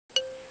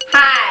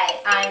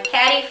I'm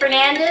Patty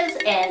Fernandez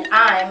and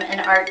I'm an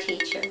art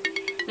teacher.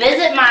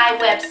 Visit my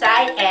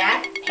website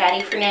at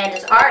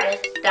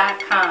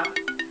pattyfernandezartist.com.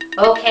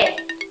 Okay,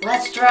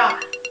 let's draw.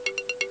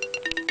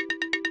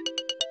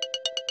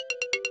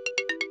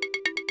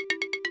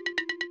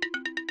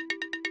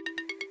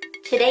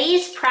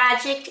 Today's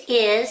project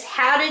is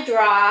how to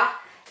draw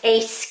a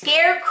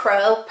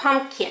scarecrow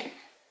pumpkin.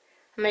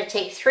 I'm going to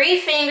take 3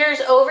 fingers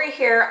over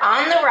here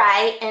on the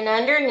right, and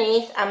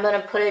underneath I'm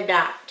going to put a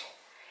dot.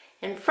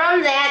 And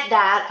from that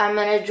dot I'm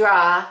going to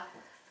draw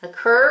a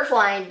curved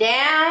line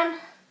down,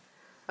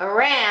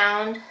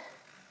 around,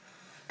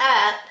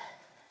 up,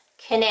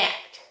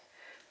 connect.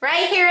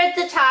 Right here at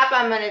the top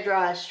I'm going to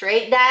draw a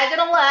straight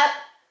diagonal up,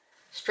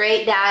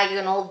 straight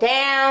diagonal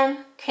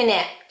down,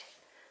 connect.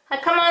 I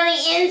come on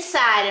the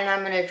inside and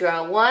I'm going to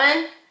draw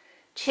 1,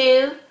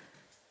 2,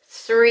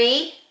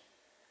 3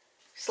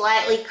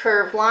 slightly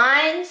curved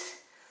lines.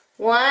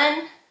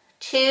 1,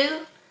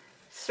 2,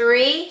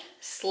 3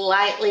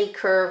 slightly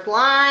curved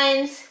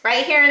lines.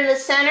 Right here in the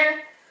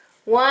center,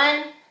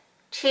 1,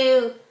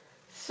 2,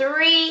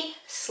 3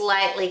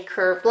 slightly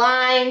curved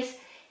lines.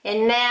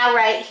 And now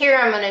right here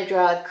I'm going to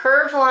draw a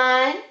curved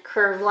line,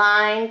 curved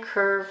line,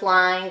 curved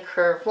line,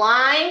 curved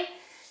line.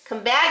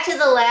 Come back to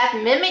the left,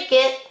 mimic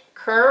it.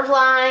 Curved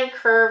line,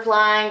 curved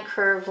line,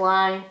 curved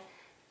line,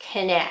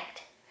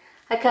 connect.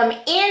 I come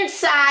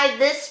inside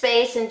this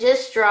space and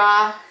just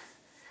draw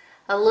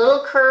a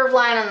little curved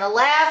line on the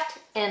left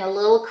and a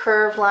little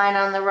curved line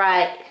on the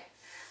right.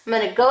 I'm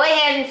going to go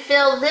ahead and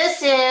fill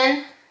this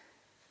in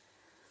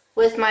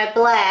with my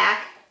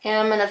black, and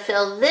I'm going to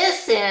fill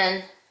this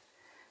in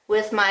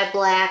with my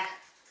black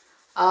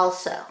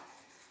also,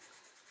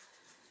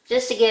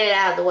 just to get it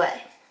out of the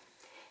way.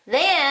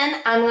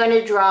 Then I'm going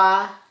to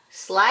draw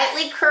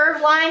slightly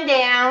curved line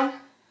down,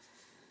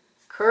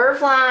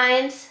 curved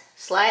lines,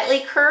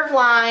 slightly curved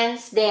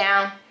lines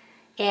down,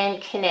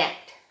 and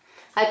connect.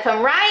 I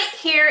come right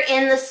here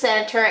in the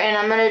center and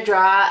I'm going to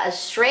draw a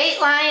straight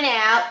line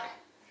out,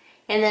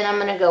 and then I'm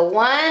going to go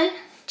 1,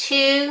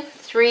 2,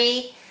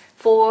 3,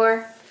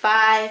 4,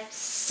 5,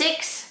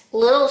 6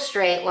 little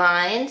straight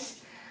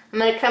lines. I'm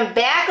going to come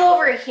back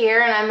over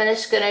here and I'm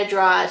just going to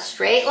draw a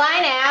straight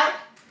line out,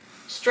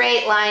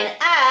 straight line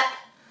up,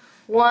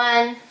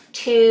 1,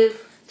 2,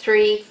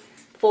 3,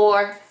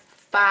 4,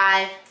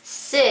 5,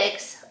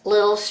 6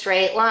 little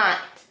straight lines.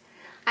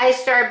 I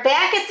start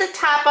back at the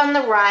top on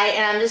the right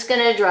and I'm just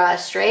going to draw a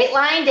straight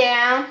line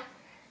down,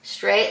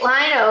 straight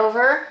line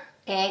over,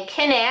 and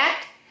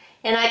connect.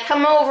 And I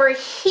come over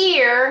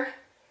here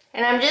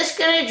and I'm just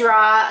going to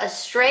draw a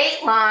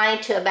straight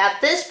line to about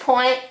this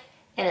point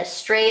and a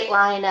straight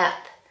line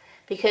up.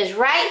 Because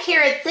right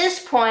here at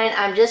this point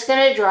I'm just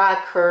going to draw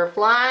a curved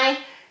line,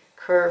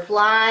 curved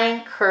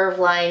line, curved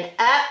line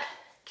up,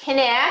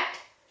 connect,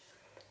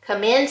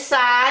 come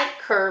inside,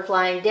 curved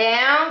line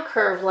down,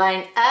 curved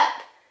line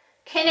up,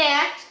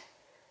 connect.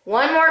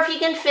 One more if you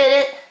can fit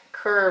it,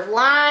 curved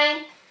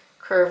line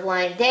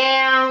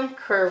down,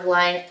 curved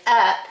line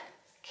up,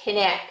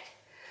 connect.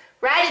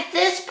 Right at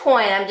this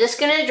point I'm just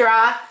going to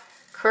draw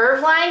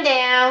curved line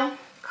down,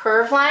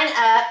 curved line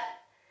up,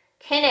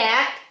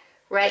 connect.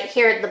 Right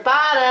here at the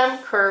bottom,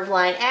 curved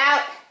line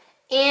out,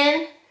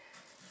 in,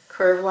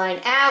 curved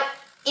line out,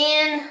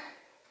 in,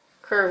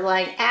 curved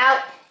line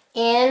out,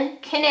 in,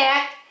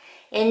 connect.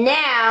 And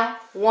now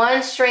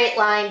one straight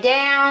line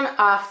down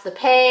off the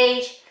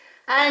page,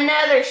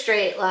 another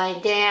straight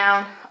line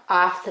down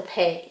off the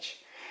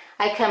page.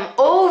 I come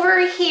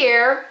over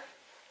here,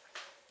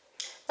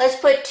 let's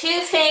put 2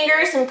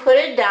 fingers and put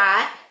a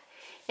dot,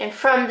 and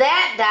from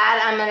that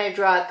dot I'm going to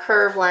draw a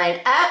curved line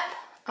up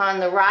on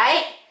the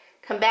right,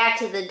 come back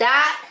to the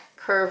dot,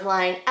 curved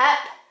line up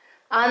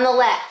on the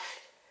left.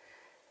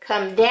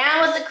 Come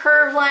down with a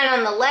curved line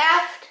on the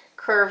left,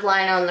 curved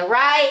line on the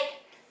right,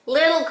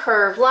 little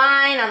curved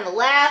line on the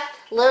left,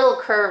 little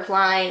curved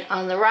line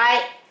on the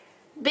right,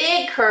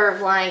 big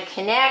curved line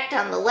connect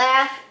on the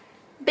left,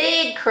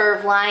 big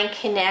curved line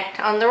connect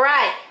on the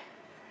right.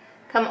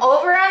 Come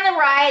over on the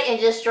right and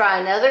just draw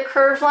another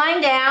curved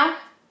line down.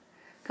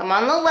 Come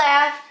on the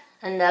left,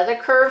 another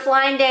curved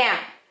line down.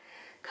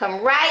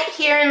 Come right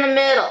here in the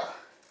middle.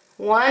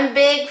 One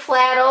big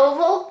flat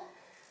oval,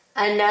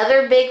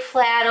 another big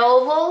flat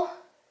oval,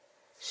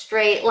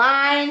 straight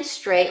line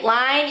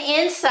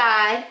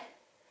inside,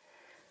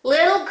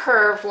 little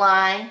curved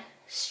line,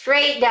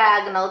 straight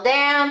diagonal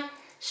down,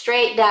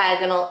 straight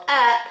diagonal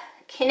up,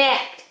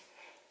 connect.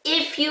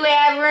 If you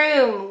have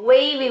room,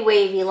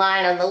 wavy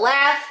line on the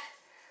left,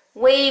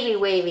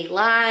 wavy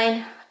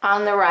line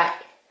on the right.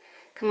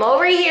 Come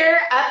over here,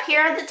 up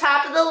here at the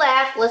top of the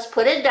left, let's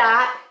put a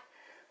dot.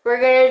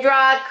 We're going to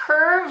draw a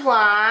curved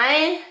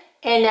line,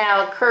 and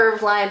now a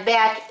curved line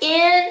back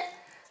in,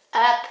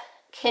 up,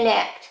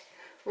 connect.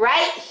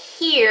 Right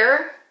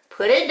here,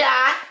 put a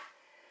dot,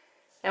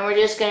 and we're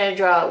just going to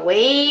draw a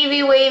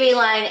wavy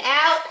line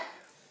out,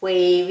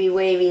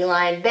 wavy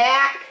line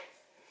back,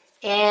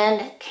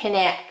 and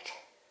connect.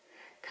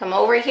 Come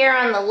over here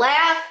on the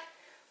left,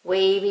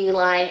 wavy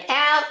line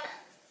out,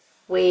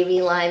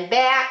 wavy line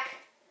back,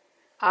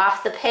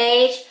 off the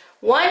page.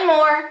 One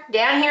more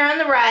down here on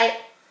the right,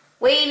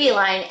 wavy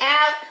line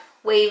out,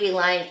 wavy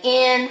line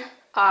in,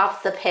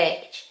 off the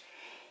page.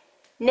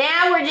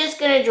 Now we're just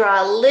going to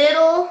draw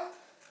little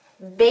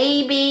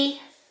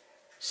baby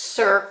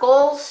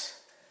circles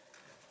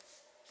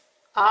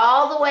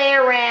all the way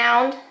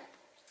around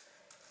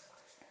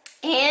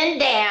and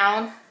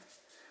down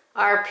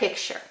our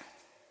picture.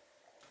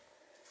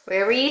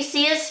 Wherever you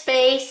see a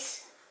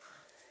space,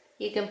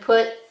 you can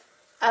put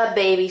a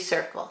baby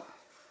circle.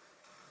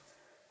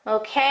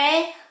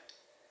 Okay?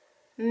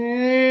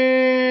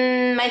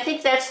 I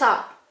think that's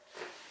all.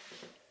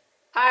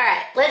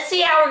 Alright, let's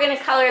see how we're going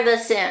to color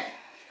this in.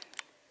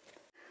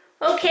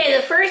 Okay,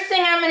 the first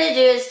thing I'm going to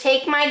do is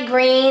take my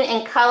green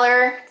and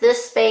color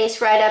this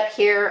space right up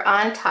here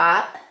on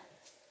top.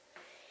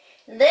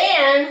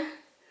 Then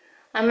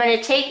I'm going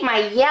to take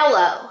my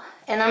yellow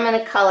and I'm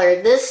going to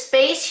color this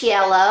space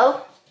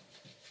yellow.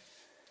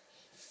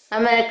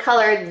 I'm going to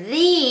color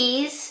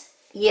these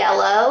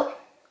yellow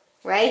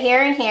right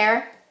here and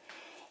here.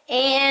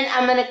 And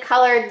I'm going to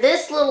color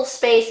this little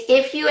space,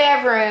 if you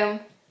have room,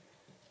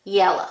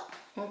 yellow.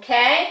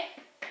 Okay?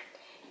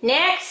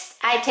 Next,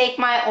 I take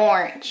my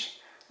orange.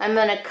 I'm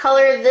going to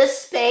color this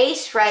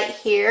space right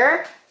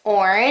here,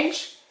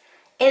 orange.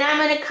 And I'm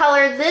going to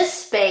color this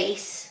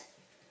space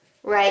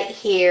right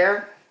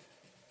here,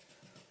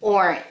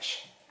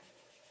 orange.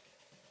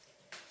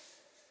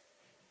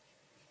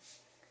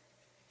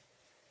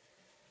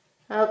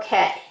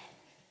 Okay.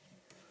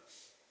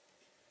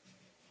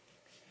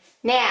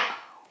 Now,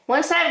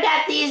 once I've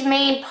got these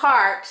main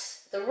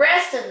parts, the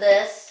rest of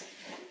this,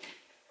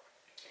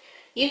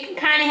 you can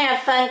kind of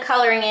have fun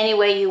coloring any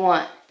way you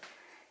want.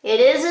 It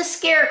is a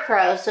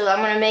scarecrow, so I'm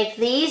going to make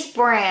these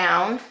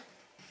brown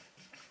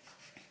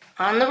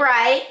on the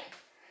right,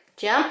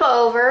 jump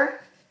over,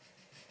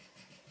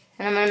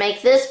 and I'm going to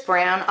make this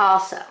brown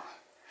also.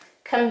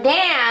 Come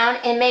down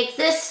and make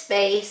this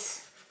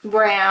space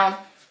brown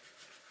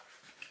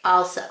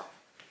also.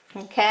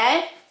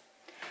 Okay?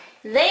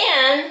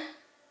 Then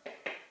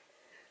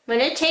I'm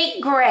going to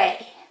take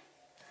gray.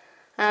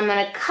 I'm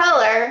going to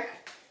color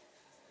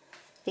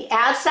the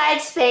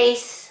outside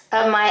space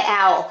of my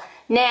owl.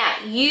 Now,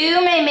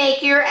 you may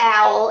make your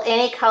owl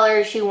any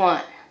colors you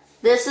want.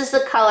 This is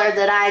the color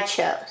that I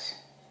chose.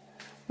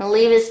 I'm going to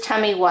leave his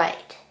tummy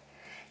white.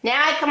 Now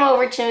I come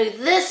over to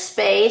this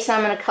space.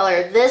 I'm going to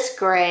color this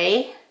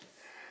gray.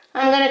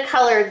 I'm going to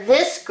color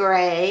this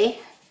gray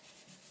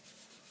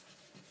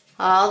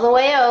all the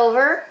way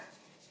over.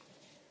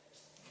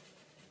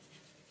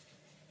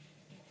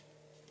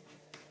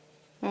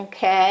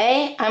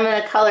 Okay, I'm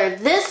going to color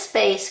this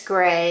space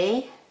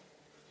gray,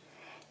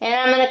 and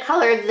I'm going to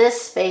color this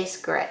space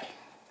gray.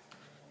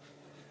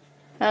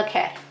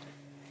 Okay,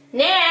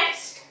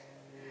 next,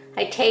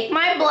 I take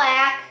my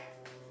black,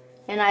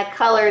 and I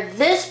color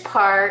this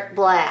part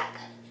black.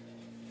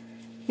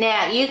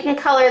 Now, you can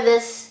color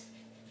this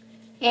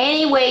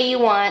any way you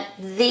want.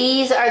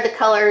 These are the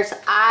colors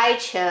I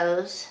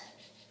chose,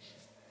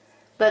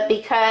 but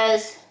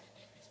because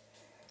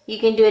you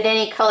can do it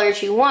any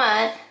colors you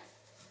want,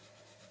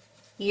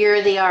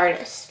 you're the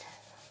artist.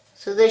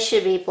 So this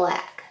should be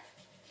black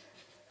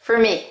for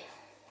me.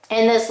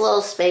 And this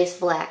little space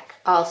black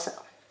also.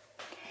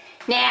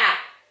 Now,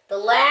 the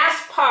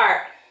last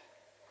part.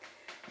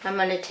 I'm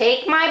going to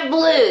take my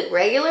blue,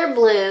 regular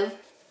blue,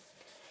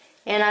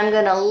 and I'm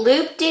going to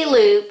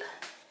loop-de-loop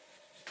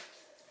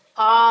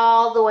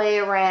all the way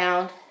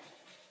around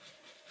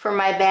for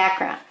my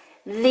background.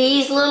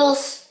 These little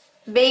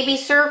baby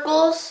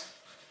circles,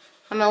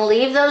 I'm going to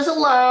leave those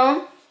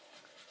alone.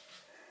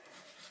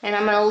 And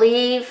I'm going to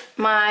leave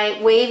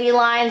my wavy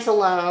lines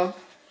alone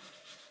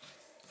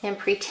and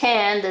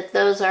pretend that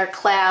those are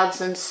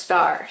clouds and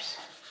stars.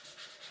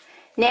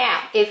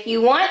 Now, if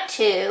you want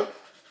to,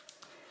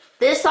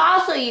 this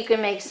also you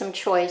can make some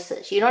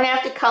choices. You don't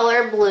have to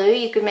color blue.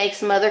 You can make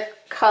some other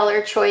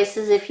color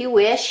choices if you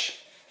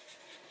wish.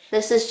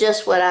 This is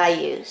just what I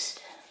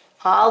used.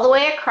 All the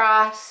way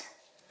across,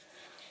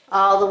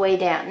 all the way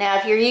down. Now,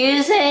 if you're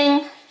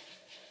using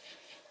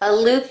a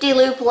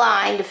loop-de-loop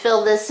line to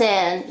fill this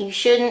in, you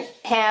shouldn't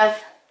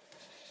have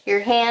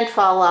your hand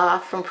fall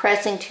off from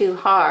pressing too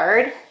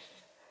hard.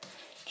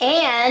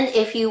 And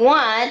if you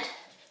want,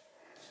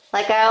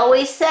 like I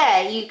always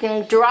say, you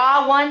can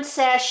draw one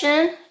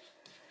session,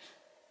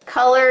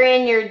 color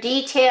in your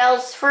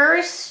details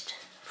first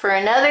for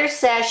another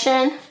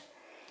session,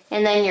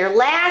 and then your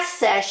last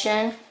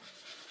session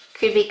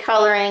could be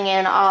coloring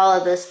in all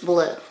of this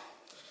blue.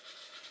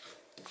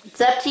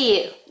 It's up to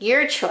you,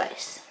 your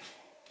choice.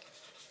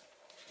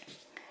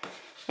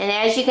 And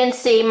as you can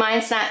see,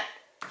 mine's not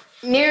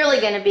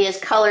nearly going to be as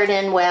colored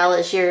in well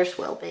as yours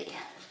will be.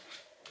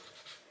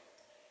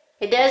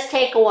 It does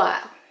take a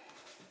while.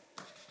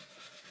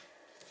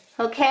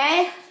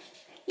 Okay?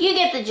 You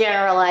get the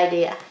general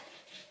idea.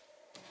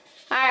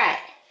 Alright,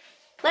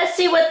 let's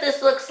see what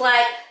this looks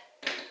like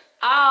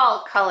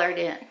all colored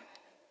in.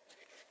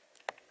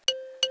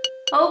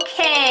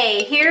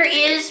 Okay, here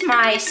is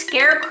my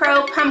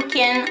Scarecrow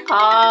Pumpkin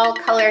all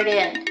colored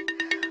in.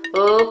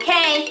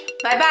 Okay,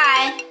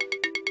 Bye-bye.